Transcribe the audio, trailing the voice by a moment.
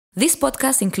This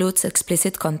podcast includes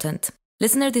explicit content.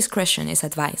 Listener discretion is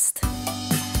advised.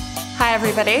 Hi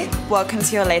everybody, welcome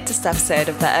to your latest episode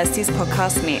of the Ersties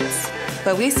Podcast Meets,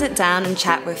 where we sit down and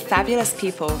chat with fabulous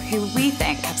people who we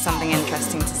think have something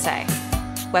interesting to say.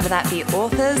 Whether that be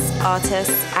authors,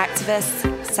 artists,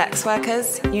 activists, sex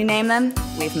workers, you name them,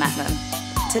 we've met them.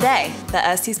 Today, the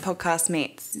Ersties Podcast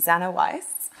Meets Suzannah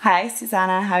Weiss. Hi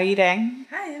Suzannah, how are you doing?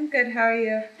 Hi, I'm good. How are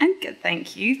you? I'm good,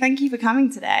 thank you. Thank you for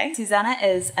coming today. Suzannah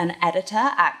is an editor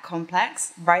at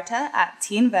Complex, writer at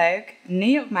Teen Vogue, New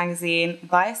York Magazine,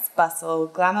 Vice, Bustle,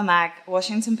 Glamour Mag,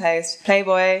 Washington Post,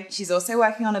 Playboy. She's also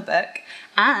working on a book,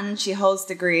 and she holds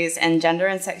degrees in gender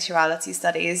and sexuality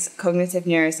studies, cognitive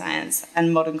neuroscience,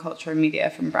 and modern culture and media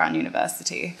from Brown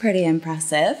University. Pretty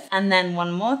impressive. And then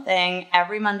one more thing,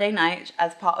 every Monday night,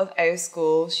 as part of O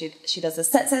School, she does a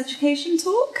sex education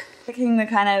talk, picking the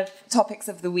kind of topics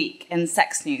of the week in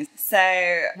sex news.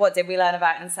 So what did we learn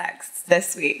about in sex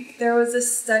this week? There was a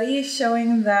study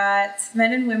showing that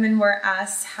men and women were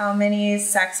asked how many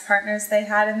sex partners they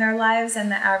had in their lives, and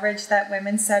the average that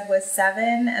women said was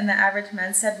 7 and the average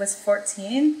men said was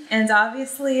 14. And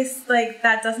obviously,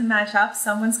 that doesn't match up.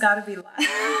 Someone's got to be lying.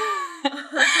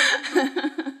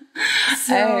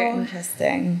 So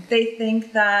interesting. They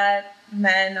think that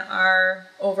men are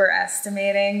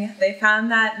overestimating. They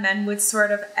found that men would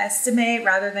sort of estimate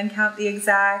rather than count the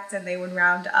exact, and they would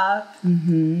round up.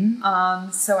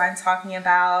 So I'm talking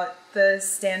about the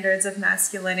standards of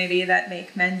masculinity that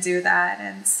make men do that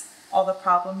and all the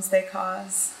problems they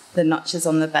cause. The notches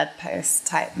on the bedpost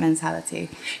type mentality.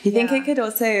 You think it could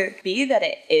also be that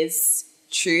it is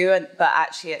true, but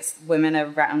actually it's women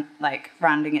are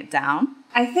rounding it down?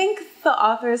 I think the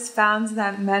authors found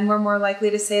that men were more likely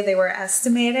to say they were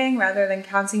estimating rather than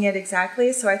counting it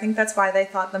exactly. So I think that's why they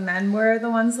thought the men were the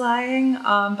ones lying.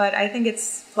 But I think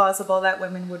it's plausible that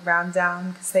women would round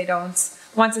down because they don't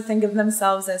want to think of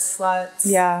themselves as sluts.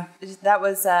 Yeah, that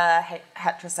was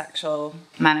heterosexual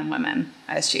men and women,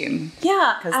 I assume.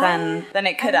 Yeah. Because then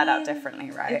it could add up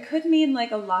differently, right? It could mean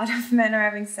a lot of men are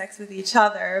having sex with each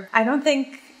other. I don't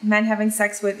think men having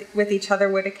sex with each other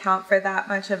would account for that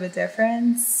much of a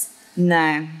difference.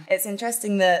 No. It's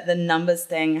interesting the numbers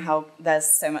thing, how there's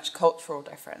so much cultural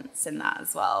difference in that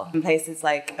as well. In places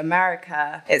like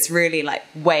America, it's really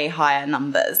way higher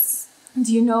numbers.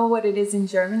 Do you know what it is in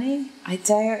Germany? I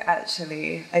don't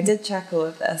actually. I did check all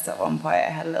of this at one point. I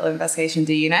had a little investigation.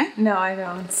 Do you know? No, I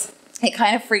don't. It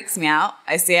kind of freaks me out.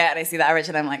 I see it and I see the average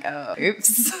and I'm like, oh,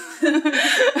 oops.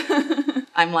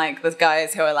 I'm like those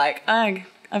guys who are like, oh,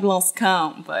 I've lost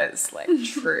count, but it's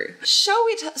true. Shall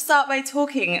we start by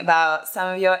talking about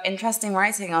some of your interesting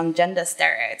writing on gender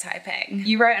stereotyping?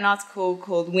 You wrote an article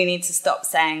called "We Need to Stop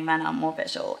Saying Men Are More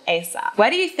Visual ASAP." Where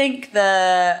do you think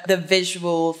the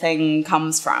visual thing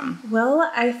comes from? Well,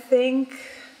 I think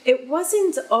it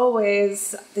wasn't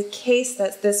always the case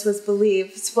that this was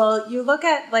believed. Well, you look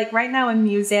at, right now in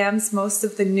museums, most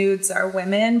of the nudes are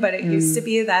women, but it used to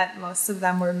be that most of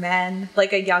them were men.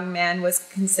 A young man was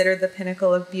considered the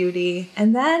pinnacle of beauty.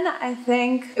 And then I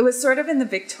think it was sort of in the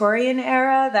Victorian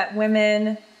era that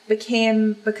women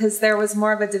became, because there was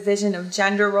more of a division of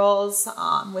gender roles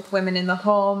with women in the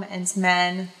home and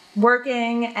men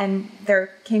working, and there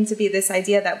came to be this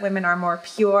idea that women are more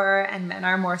pure and men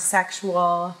are more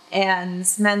sexual, and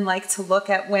men like to look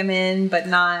at women but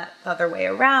not the other way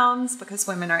around because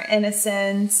women are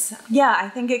innocent. Yeah, I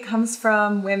think it comes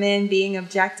from women being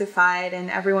objectified,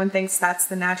 and everyone thinks that's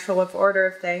the natural order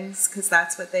of things because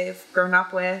that's what they've grown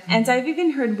up with. And I've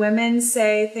even heard women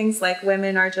say things like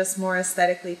women are just more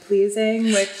aesthetically pleasing,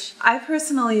 which I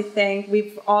personally think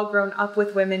we've all grown up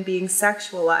with women being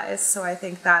sexualized, so I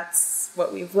think that's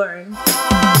what we've learned.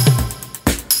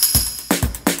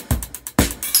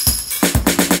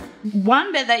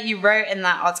 One bit that you wrote in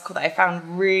that article that I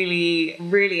found really,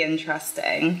 really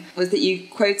interesting was that you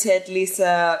quoted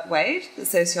Lisa Wade, the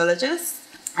sociologist,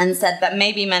 and said that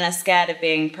maybe men are scared of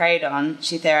being preyed on.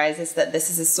 She theorizes that this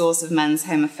is a source of men's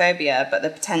homophobia, but the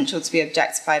potential to be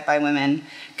objectified by women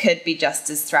could be just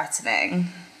as threatening.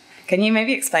 Can you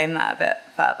maybe explain that a bit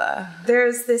further?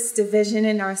 There's this division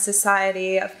in our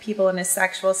society of people in a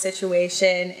sexual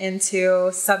situation into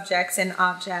subjects and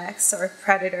objects, or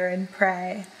predator and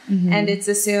prey. And it's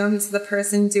assumed the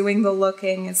person doing the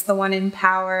looking is the one in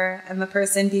power, and the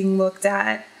person being looked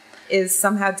at is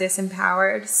somehow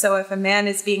disempowered. So if a man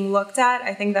is being looked at,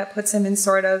 I think that puts him in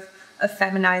sort of a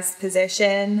feminized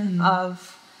position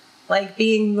of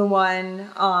being the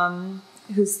one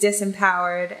who's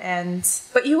disempowered.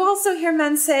 But you also hear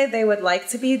men say they would like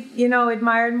to be,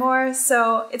 admired more.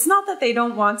 So it's not that they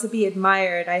don't want to be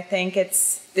admired. I think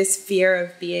it's this fear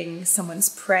of being someone's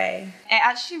prey. It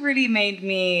actually really made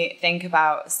me think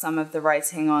about some of the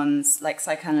writing on, like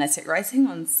psychoanalytic writing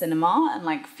on cinema and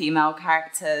like female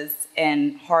characters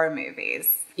in horror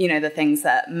movies. The things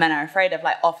that men are afraid of.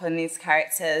 Like often these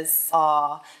characters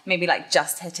are maybe like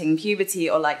just hitting puberty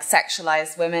or like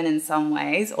sexualized women in some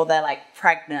ways, or they're like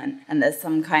pregnant and there's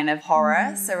some kind of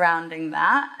horror surrounding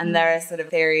that. And there are sort of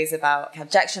theories about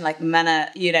objection, like men are,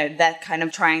 they're kind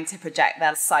of trying to project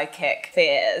their psychic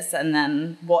fears and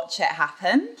then watch it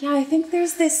happen. Yeah, I think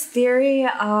there's this theory,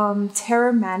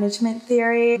 terror management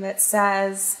theory, that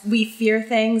says we fear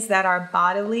things that are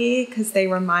bodily because they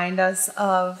remind us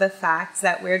of the fact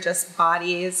that we're just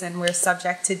bodies and we're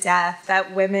subject to death,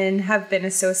 that women have been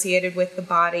associated with the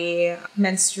body,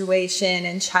 menstruation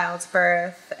and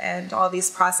childbirth, and all these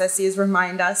processes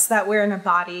remind us that we're in a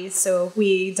body, so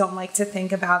we don't like to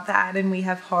think about that and we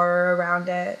have horror around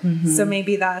it. So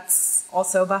maybe that's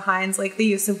also behind like the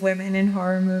use of women in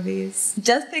horror movies.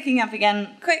 Just picking up again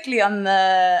quickly on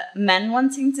the men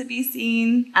wanting to be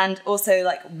seen and also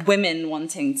like women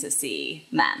wanting to see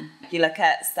men. If you look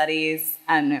at studies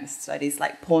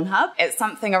like Pornhub, it's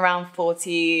something around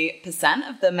 40%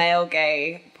 of the male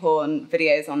gay porn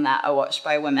videos on that are watched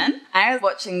by women. I was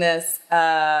watching this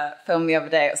film the other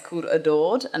day. It was called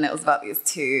Adored, and it was about these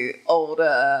two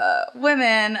older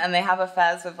women, and they have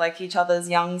affairs with like each other's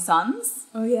young sons.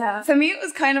 Oh yeah. For me, it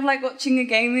was kind of like watching a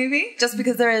gay movie, just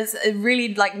because there is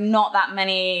really like not that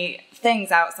many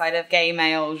things outside of gay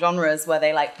male genres where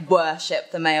they like worship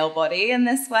the male body in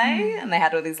this way. And they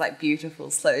had all these like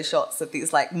beautiful slow shots of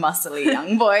these like muscly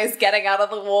young boys getting out of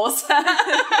the water.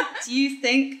 Do you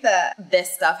think that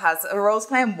this stuff has a role to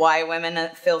play in why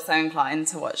women feel so inclined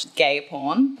to watch gay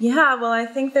porn? Yeah, well, I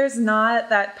think there's not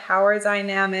that power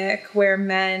dynamic where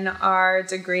men are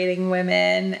degrading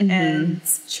women and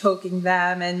choking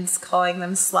them and calling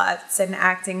them sluts and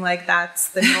acting like that's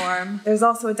the norm. There's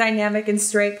also a dynamic in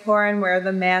straight porn where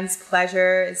the man's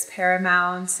pleasure is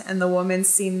paramount and the woman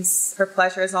seems her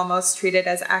pleasure is almost treated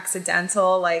as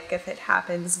accidental, like if it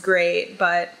happens great,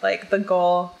 but like the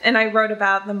goal. And I wrote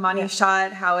about the money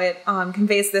shot, how it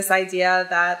conveys this idea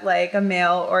that like a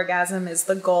male orgasm is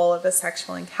the goal of a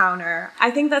sexual encounter. I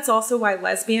think that's also why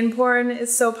lesbian porn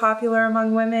is so popular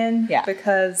among women,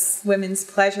 because women's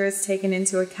pleasure is taken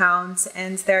into account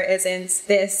and there isn't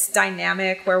this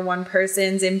dynamic where one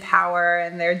person's in power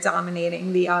and they're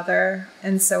dominating the other.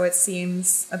 And so it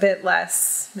seems a bit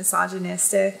less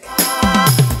misogynistic.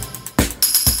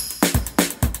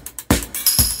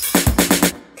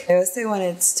 I also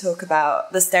wanted to talk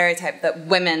about the stereotype that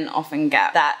women often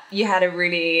get, that you had a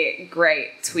really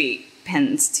great tweet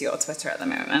pinned to your Twitter at the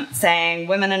moment saying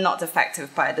women are not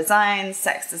defective by design,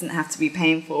 sex doesn't have to be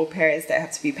painful, periods don't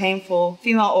have to be painful,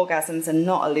 female orgasms are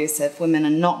not elusive, women are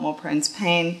not more prone to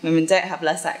pain, women don't have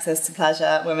less access to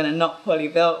pleasure, women are not poorly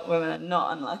built, women are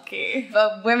not unlucky.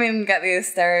 But women get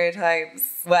these stereotypes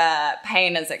where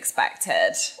pain is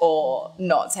expected or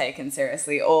not taken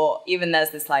seriously, or even there's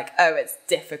this like, oh, it's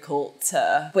difficult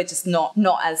to, we're just not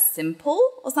as simple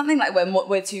or something, like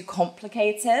we're too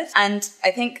complicated. And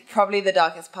I think probably the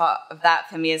darkest part of that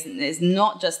for me is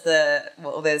not just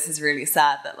this is really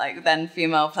sad that like then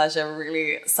female pleasure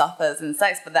really suffers in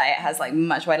sex, but that it has like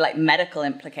much wider like medical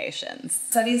implications.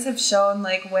 Studies have shown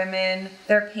like women,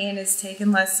 their pain is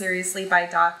taken less seriously by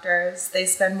doctors. They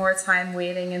spend more time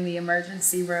waiting in the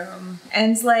emergency room.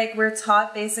 And like we're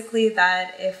taught basically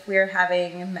that if we're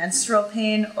having menstrual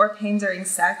pain or pain during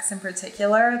sex in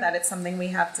particular, that it's something we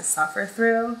have to suffer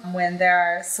through, when there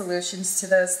are solutions to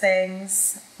those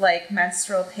things. Like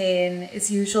menstrual pain is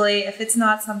usually, if it's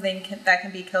not something that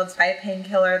can be killed by a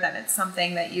painkiller, then it's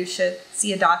something that you should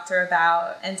see a doctor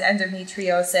about. And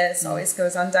endometriosis always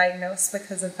goes undiagnosed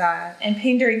because of that. And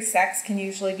pain during sex can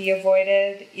usually be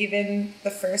avoided even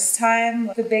the first time.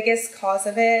 The biggest cause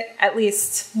of it, at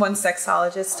least one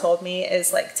sexologist told me,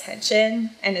 is like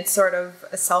tension. And it's sort of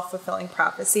a self-fulfilling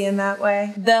prophecy in that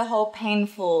way. The whole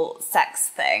painful sex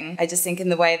thing, I just think in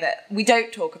the way that we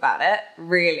don't talk about it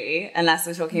really, unless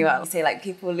we're talking about, say, like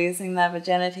people losing their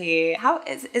virginity. How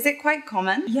is it quite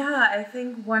common? Yeah, I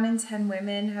think 1 in 10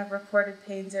 women have reported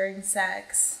pain during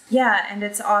sex. Yeah, and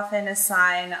it's often a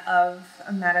sign of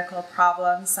a medical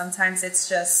problem. Sometimes it's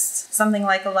just something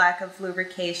like a lack of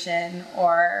lubrication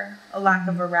or a lack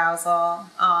of arousal,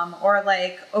 or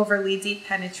like overly deep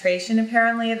penetration.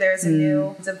 Apparently there's a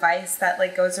new device that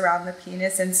like goes around the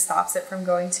penis and stops it from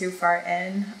going too far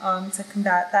in, to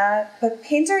combat that. But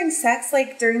pain during sex,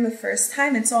 like during the first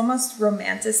time, it's almost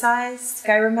romanticized.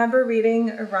 I remember reading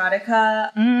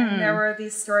erotica, and there were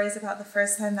these stories about the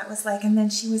first time that was like, and then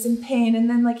she was in pain, and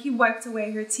then like he wiped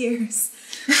away her tears.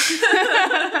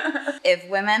 If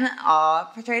women are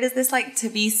portrayed as this like to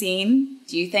be seen,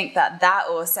 do you think that that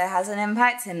also has an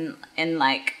impact in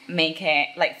like making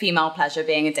like female pleasure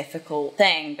being a difficult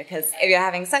thing? Because if you're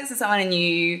having sex with someone and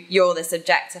you're this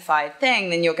objectified thing,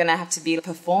 then you're gonna have to be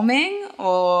performing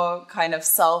or kind of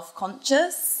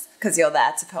self-conscious because you're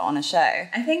there to put on a show.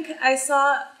 I think I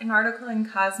saw an article in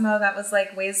Cosmo that was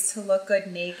like ways to look good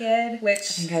naked, which... I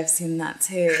think I've seen that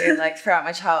too, like throughout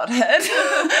my childhood.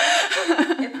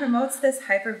 It promotes this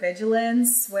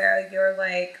hypervigilance where you're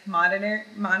like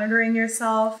monitoring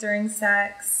yourself during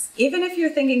sex. Even if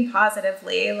you're thinking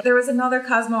positively, there was another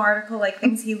Cosmo article like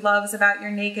things he loves about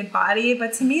your naked body,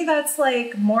 but to me that's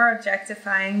like more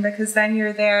objectifying because then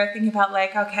you're there thinking about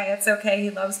like, okay, it's okay,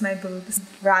 he loves my boobs,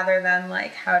 rather than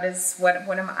like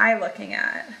what am I looking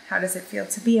at? How does it feel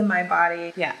to be in my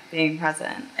body? Yeah, being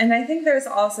present. And I think there's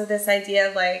also this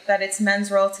idea like that it's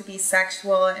men's role to be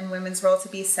sexual and women's role to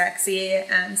be sexy,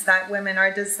 and that women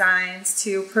are designed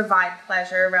to provide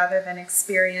pleasure rather than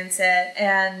experience it.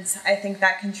 And I think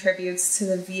that contributes to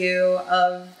the view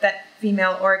of that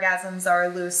female orgasms are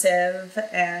elusive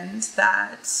and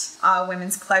that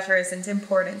women's pleasure isn't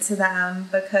important to them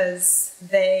because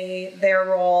their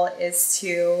role is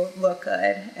to look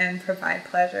good and provide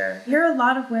pleasure. I hear a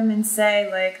lot of women say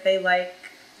like they like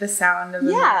the sound of a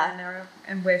man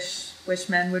and wish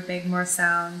men would make more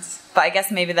sounds. But I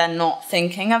guess maybe they're not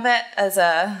thinking of it as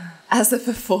a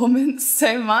performance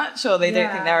so much, or they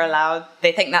don't think they're allowed.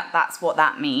 They think that that's what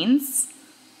that means.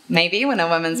 Maybe when a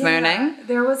woman's moaning.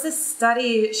 There was a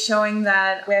study showing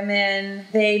that women,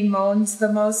 they moaned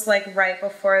the most like right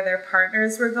before their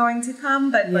partners were going to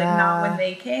come, but like not when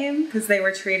they came, because they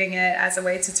were treating it as a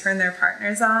way to turn their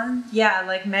partners on. Yeah,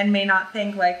 like men may not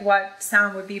think like what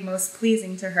sound would be most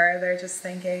pleasing to her. They're just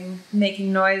thinking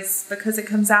making noise because it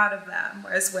comes out of them,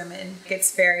 whereas women,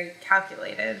 it's very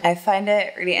calculated. I find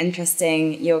it really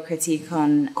interesting, your critique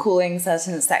on calling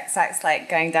certain sex acts like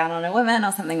going down on a woman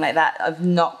or something like that, of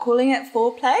not calling it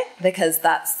foreplay, because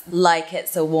that's like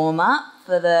it's a warm-up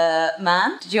for the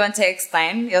man. Did you want to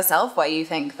explain yourself why you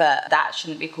think that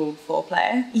shouldn't be called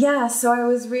foreplay? Yeah, so I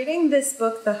was reading this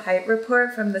book, The Height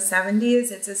Report from the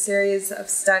 70s. It's a series of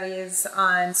studies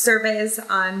on surveys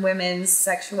on women's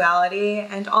sexuality,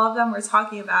 and all of them were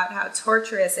talking about how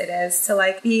torturous it is to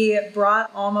like be brought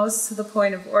almost to the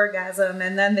point of orgasm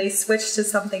and then they switch to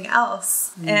something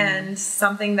else and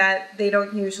something that they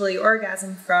don't usually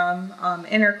orgasm from,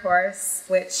 intercourse,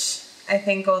 which I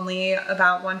think only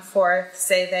about 1/4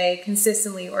 say they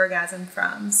consistently orgasm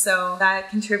from. So that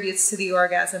contributes to the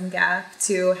orgasm gap,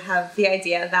 to have the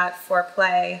idea that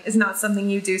foreplay is not something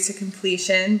you do to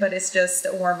completion, but it's just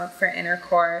a warm-up for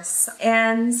intercourse.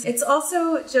 And it's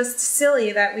also just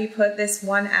silly that we put this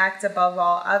one act above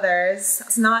all others.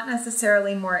 It's not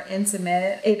necessarily more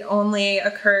intimate. It only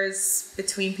occurs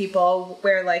between people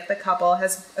where like the couple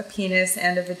has a penis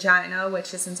and a vagina,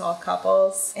 which isn't all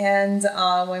couples. And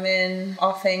women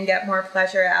often get more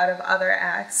pleasure out of other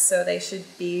acts, so they should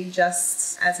be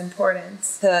just as important.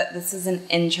 So this is an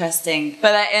interesting,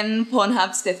 but in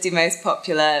Pornhub's 50 most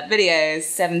popular videos,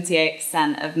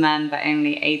 78% of men but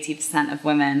only 80% of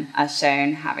women are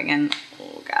shown having an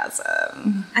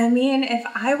orgasm. I mean, if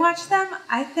I watch them,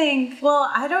 I think, well,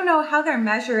 I don't know how they're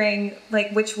measuring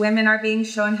like which women are being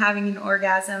shown having an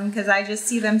orgasm, because I just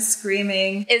see them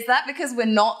screaming. Is that because we're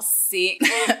not seeing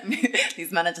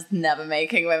these men are just never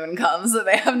making women come, so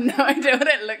they have no idea what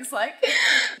it looks like?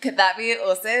 Could that be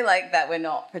also like that we're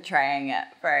not portraying it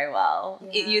very well?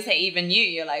 Yeah. You say even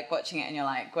you're like watching it and you're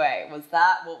like, wait, what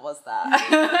was that?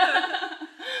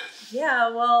 Yeah,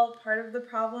 well, part of the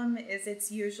problem is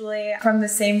it's usually from the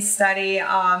same study.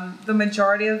 The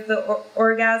majority of the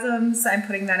orgasms, I'm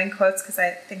putting that in quotes because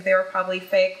I think they were probably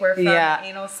fake, were from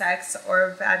anal sex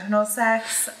or vaginal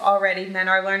sex. Already men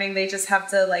are learning they just have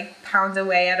to like pound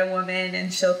away at a woman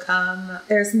and she'll come.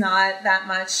 There's not that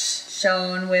much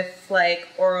shown with like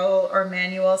oral or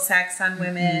manual sex on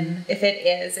women. If it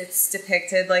is, it's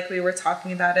depicted like we were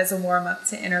talking about as a warm-up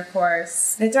to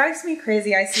intercourse. It drives me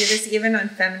crazy. I see this even on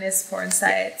feminist feminist porn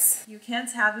sites. You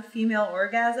can't have a female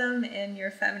orgasm in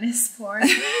your feminist porn.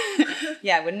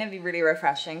 Yeah, wouldn't it be really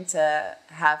refreshing to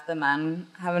have the man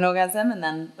have an orgasm and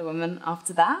then the woman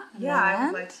after that? Yeah, I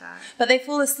would like that. But they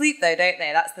fall asleep though, don't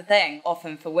they? That's the thing.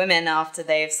 Often for women, after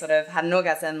they've sort of had an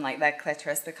orgasm, like their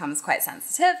clitoris becomes quite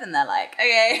sensitive and they're like,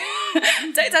 okay,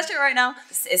 don't touch it right now.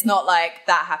 It's not like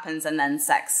that happens and then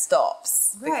sex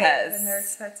stops. Right, because and they're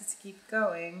expected to keep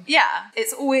going. yeah,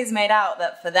 it's always made out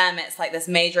that for them it's like this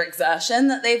major exertion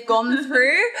that they've gone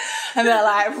through and they're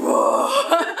like, whoa.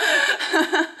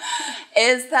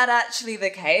 Is that actually the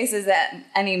case? Is it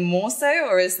any more so,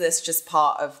 or is this just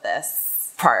part of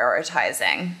this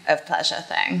prioritizing of pleasure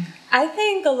thing? I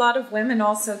think a lot of women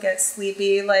also get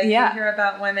sleepy. Like, Yeah. you hear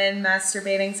about women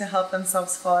masturbating to help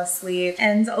themselves fall asleep.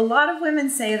 And a lot of women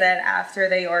say that after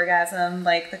they orgasm,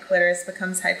 like, the clitoris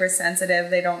becomes hypersensitive.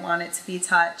 They don't want it to be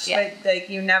touched. Yeah. But, like,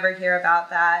 you never hear about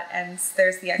that. And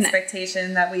there's the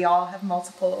expectation that we all have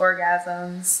multiple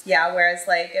orgasms. Yeah, whereas,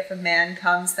 like, if a man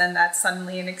comes, then that's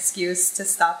suddenly an excuse to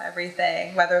stop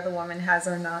everything, whether the woman has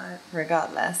or not.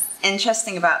 Regardless.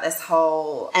 Interesting about this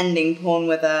whole ending porn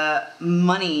with a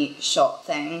money shot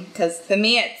thing, because for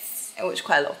me I watch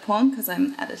quite a lot of porn because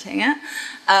I'm editing it.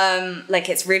 Like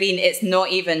it's not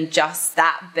even just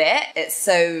that bit, it's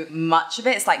so much of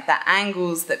it. It's like the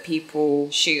angles that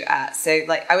people shoot at. So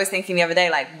like I was thinking the other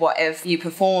day, like what if you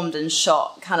performed and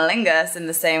shot cunnilingus in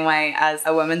the same way as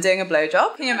a woman doing a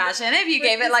blowjob? Can you imagine if you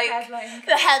gave it like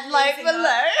the headlight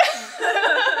below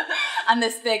and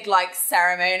this big like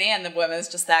ceremony and the woman's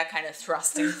just there kind of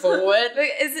thrusting forward?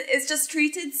 It's just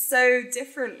treated so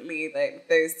differently, like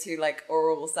those two like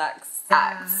oral sex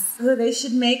acts. Oh, they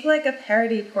should make like a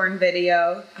parody porn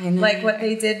video. I know. Like what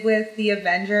they did with the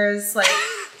Avengers, like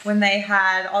when they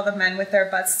had all the men with their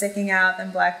butts sticking out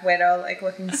and Black Widow like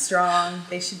looking strong.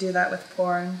 They should do that with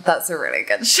porn. That's a really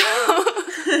good show.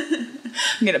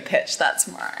 I'm gonna pitch that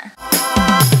tomorrow.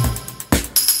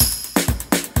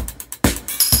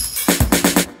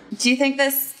 Do you think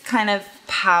this kind of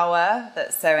power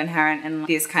that's so inherent in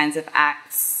these kinds of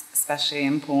acts, especially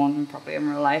in porn and probably in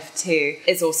real life too,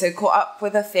 is also caught up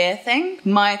with a fear thing?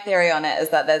 My theory on it is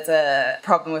that there's a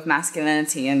problem with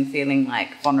masculinity and feeling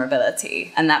like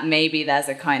vulnerability, and that maybe there's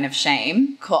a kind of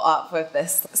shame caught up with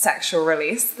this sexual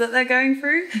release that they're going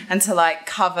through, and to like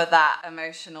cover that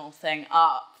emotional thing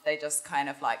up, they just kind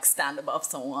of like stand above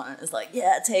someone and it's like,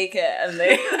 yeah, take it, and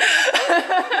they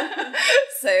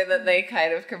so that they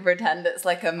kind of can pretend it's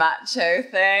like a macho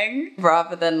thing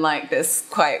rather than like this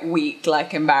quite weak,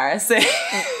 like embarrassing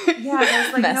Yeah,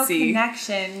 there's like messy. no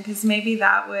connection, because maybe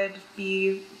that would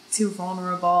be too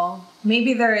vulnerable.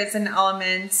 Maybe there is an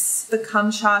element, the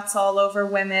cum shots all over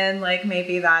women, like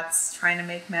maybe that's trying to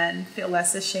make men feel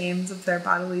less ashamed of their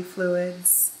bodily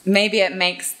fluids. Maybe it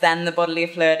makes then the bodily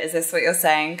fluid, is this what you're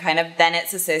saying? Kind of then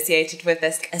it's associated with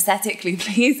this aesthetically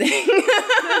pleasing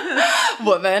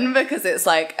woman because it's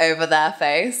like over their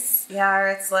face. Yeah, or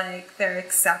it's like they're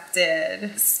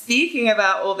accepted. Speaking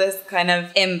about all this kind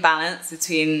of imbalance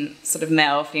between sort of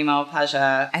male-female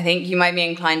pleasure, I think you might be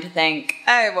inclined to think,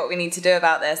 oh, what we need to do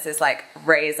about this is like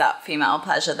raise up female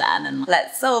pleasure then, and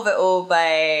let's solve it all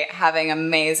by having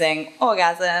amazing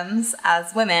orgasms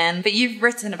as women. But you've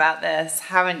written about this,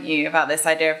 haven't you? About this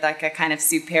idea of like a kind of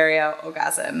superior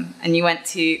orgasm. And you went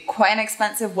to quite an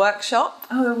expensive workshop.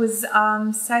 Oh, it was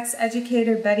sex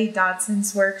educator Betty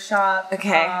Dodson's workshop.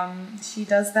 Okay. She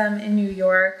does them in New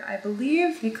York, I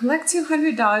believe. They collect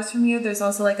 $200 from you. There's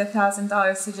also like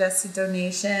 $1,000 suggested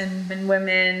donation. And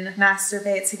women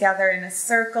masturbate together in a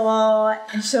circle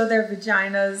and show their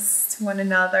vaginas to one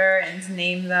another and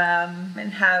name them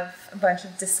and have a bunch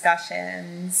of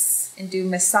discussions and do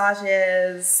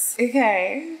massages.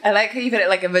 Okay. I like how you put it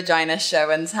like a vagina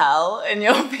show and tell in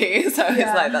your piece. I was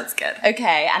like, that's good.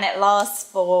 Okay, and it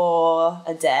lasts for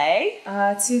a day?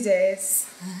 2 days.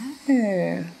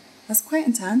 Oh, that's quite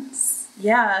intense.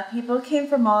 Yeah, people came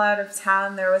from all out of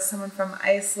town. There was someone from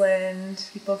Iceland,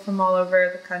 people from all over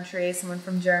the country, someone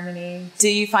from Germany. Do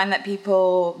you find that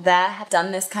people there have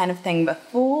done this kind of thing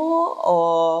before,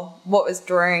 or what was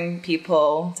drawing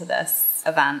people to this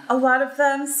event? A lot of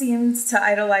them seemed to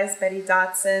idolize Betty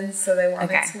Dodson, so they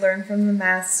wanted to learn from the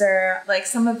master. Like,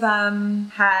 some of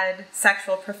them had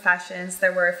sexual professions.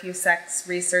 There were a few sex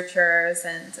researchers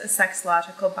and a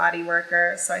sexological body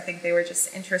worker, so I think they were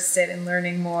just interested in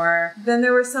learning more. Then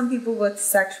there were some people with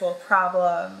sexual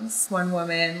problems. One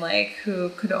woman, like, who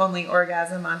could only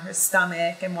orgasm on her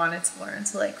stomach and wanted to learn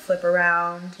to, like, flip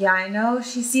around. Yeah, I know.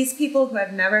 She sees people who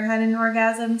have never had an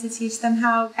orgasm to teach them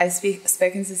how. I've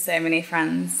spoken to so many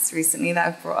friends recently that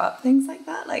have brought up things like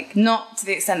that. Like, not to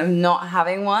the extent of not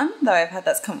having one, though I've had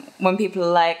that's come when people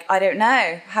are like, I don't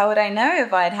know, how would I know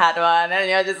if I'd had one? And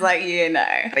you're just like, you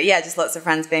know. But yeah, just lots of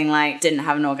friends being like, didn't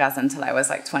have an orgasm until I was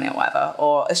like 20 or whatever,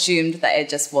 or assumed that it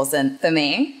just wasn't for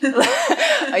me.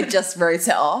 I just wrote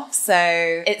it off. So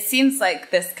it seems like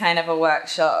this kind of a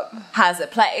workshop has a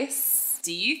place.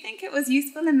 Do you think it was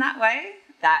useful in that way?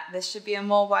 That this should be a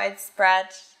more widespread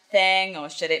thing, or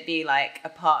should it be like a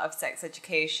part of sex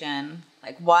education?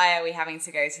 Like, why are we having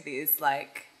to go to these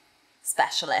like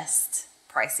specialist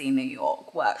pricey New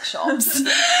York workshops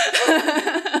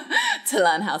to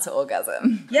learn how to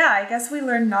orgasm? Yeah, I guess we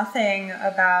learned nothing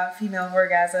about female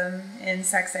orgasm in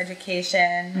sex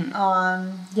education.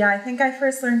 Yeah, I think I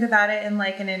first learned about it in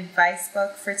like an advice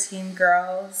book for teen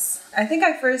girls. I think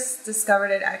I first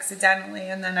discovered it accidentally,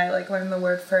 and then I like learned the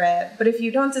word for it. But if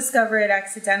you don't discover it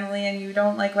accidentally and you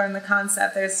don't like learn the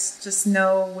concept, there's just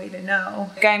no way to know.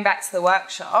 Going back to the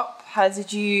workshop, how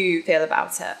did you feel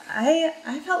about it?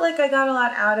 I felt like I got a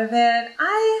lot out of it.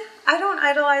 I don't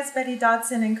idolize Betty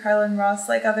Dodson and Carlin Ross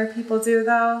like other people do,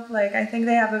 though. Like, I think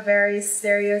they have a very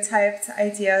stereotyped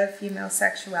idea of female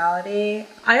sexuality.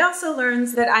 I also learned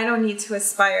that I don't need to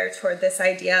aspire toward this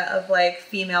idea of like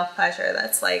female pleasure.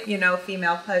 That's like, you know,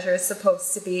 female pleasure is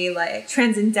supposed to be like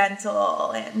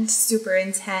transcendental and super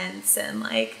intense and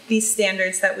like these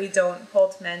standards that we don't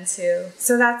hold men to.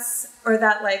 So that's, or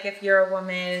that like if you're a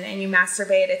woman and you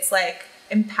masturbate, it's like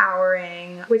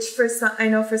empowering, which for some, I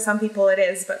know for some people it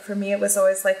is, but for me it was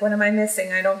always like, what am I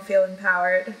missing? I don't feel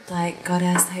empowered. Like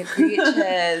goddess type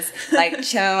creatures. Like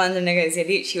Chimamanda Ngozi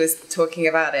Adichie was talking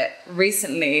about it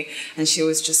recently, and she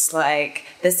was just like,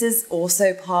 this is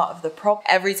also part of the problem.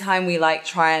 Every time we like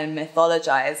try and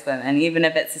mythologize women, even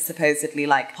if it's a supposedly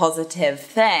like positive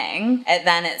thing,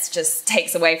 then it's just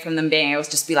takes away from them being able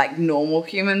to just be like normal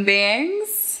human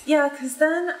beings. Yeah, because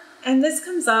then, and this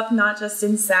comes up not just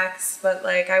in sex, but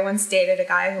like I once dated a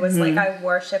guy who was like, I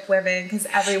worship women because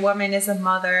every woman is a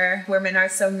mother. Women are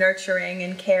so nurturing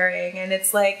and caring. And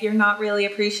it's like, you're not really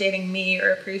appreciating me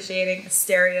or appreciating a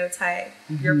stereotype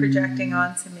you're projecting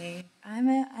onto me. I'm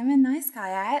a nice guy.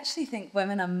 I actually think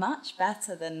women are much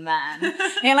better than men. And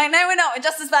you're like, no, we're not. We're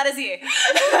just as bad as you.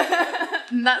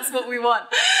 And that's what we want.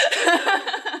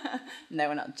 No,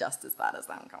 we're not just as bad as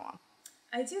them. Come on.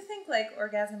 I do think like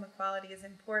orgasm equality is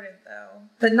important though,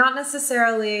 but not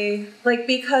necessarily like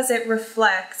because it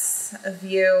reflects a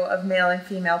view of male and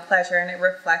female pleasure and it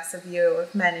reflects a view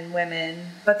of men and women,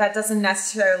 but that doesn't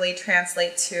necessarily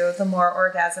translate to the more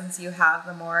orgasms you have,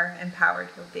 the more empowered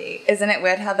you'll be. Isn't it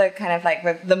weird how the kind of like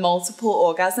with the multiple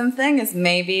orgasm thing is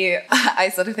maybe, I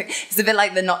sort of think it's a bit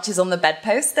like the notches on the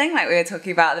bedpost thing, like we were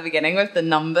talking about at the beginning with the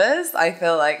numbers. I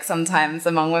feel like sometimes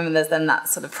among women there's then that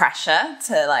sort of pressure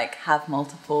to like have multiple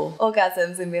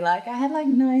orgasms and be like, I had like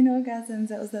 9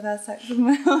 orgasms, it was the best sex of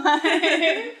my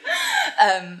life.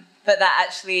 But that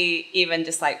actually even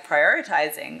just like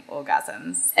prioritizing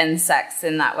orgasms in sex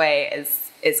in that way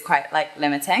is quite like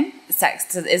limiting.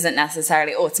 Sex isn't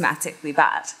necessarily automatically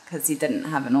bad because you didn't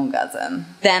have an orgasm.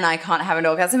 Then I can't have an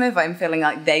orgasm if I'm feeling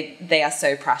like they are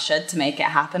so pressured to make it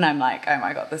happen. I'm like, oh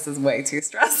my God, this is way too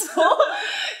stressful.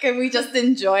 Can we just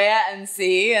enjoy it and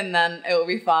see, and then it will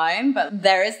be fine? But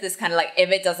there is this kind of like,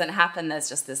 if it doesn't happen, there's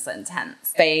just this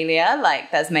intense failure. Like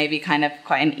there's maybe kind of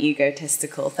quite an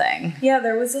egotistical thing. Yeah,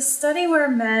 there was a study where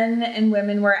men and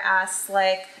women were asked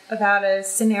like about a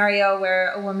scenario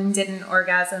where a woman didn't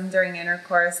orgasm during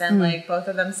intercourse, and like both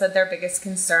of them said their biggest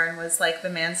concern was like the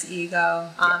man's ego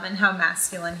and how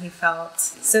masculine he felt.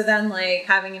 So then like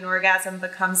having an orgasm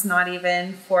becomes not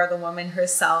even for the woman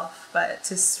herself, but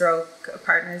to stroke a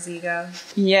partner's ego.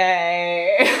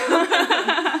 Yay.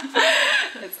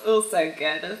 It's all so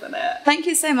good, isn't it? Thank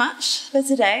you so much for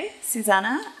today,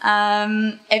 Suzannah.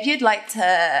 If you'd like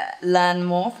to learn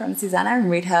more from Suzannah and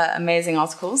read her amazing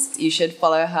articles, you should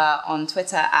follow her on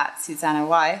Twitter at Suzannah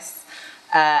Weiss,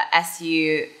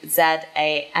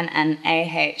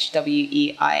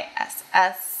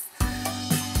 SUZANNAHWEISS.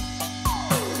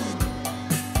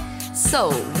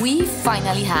 So, we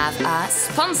finally have a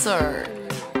sponsor.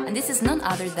 And this is none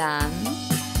other than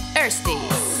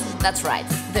Ersties. That's right,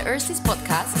 the Ersties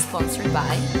Podcast is sponsored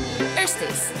by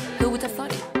Ersties. Who would have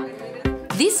thought it?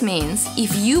 This means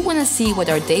if you want to see what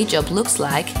our day job looks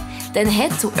like, then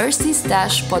head to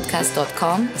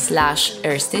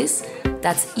ersties-podcast.com/Ersties.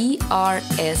 That's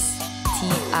ERSTIES.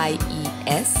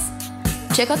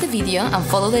 Check out the video and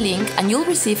follow the link and you'll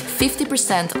receive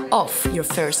 50% off your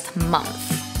first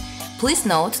month. Please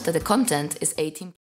note that the content is 18+.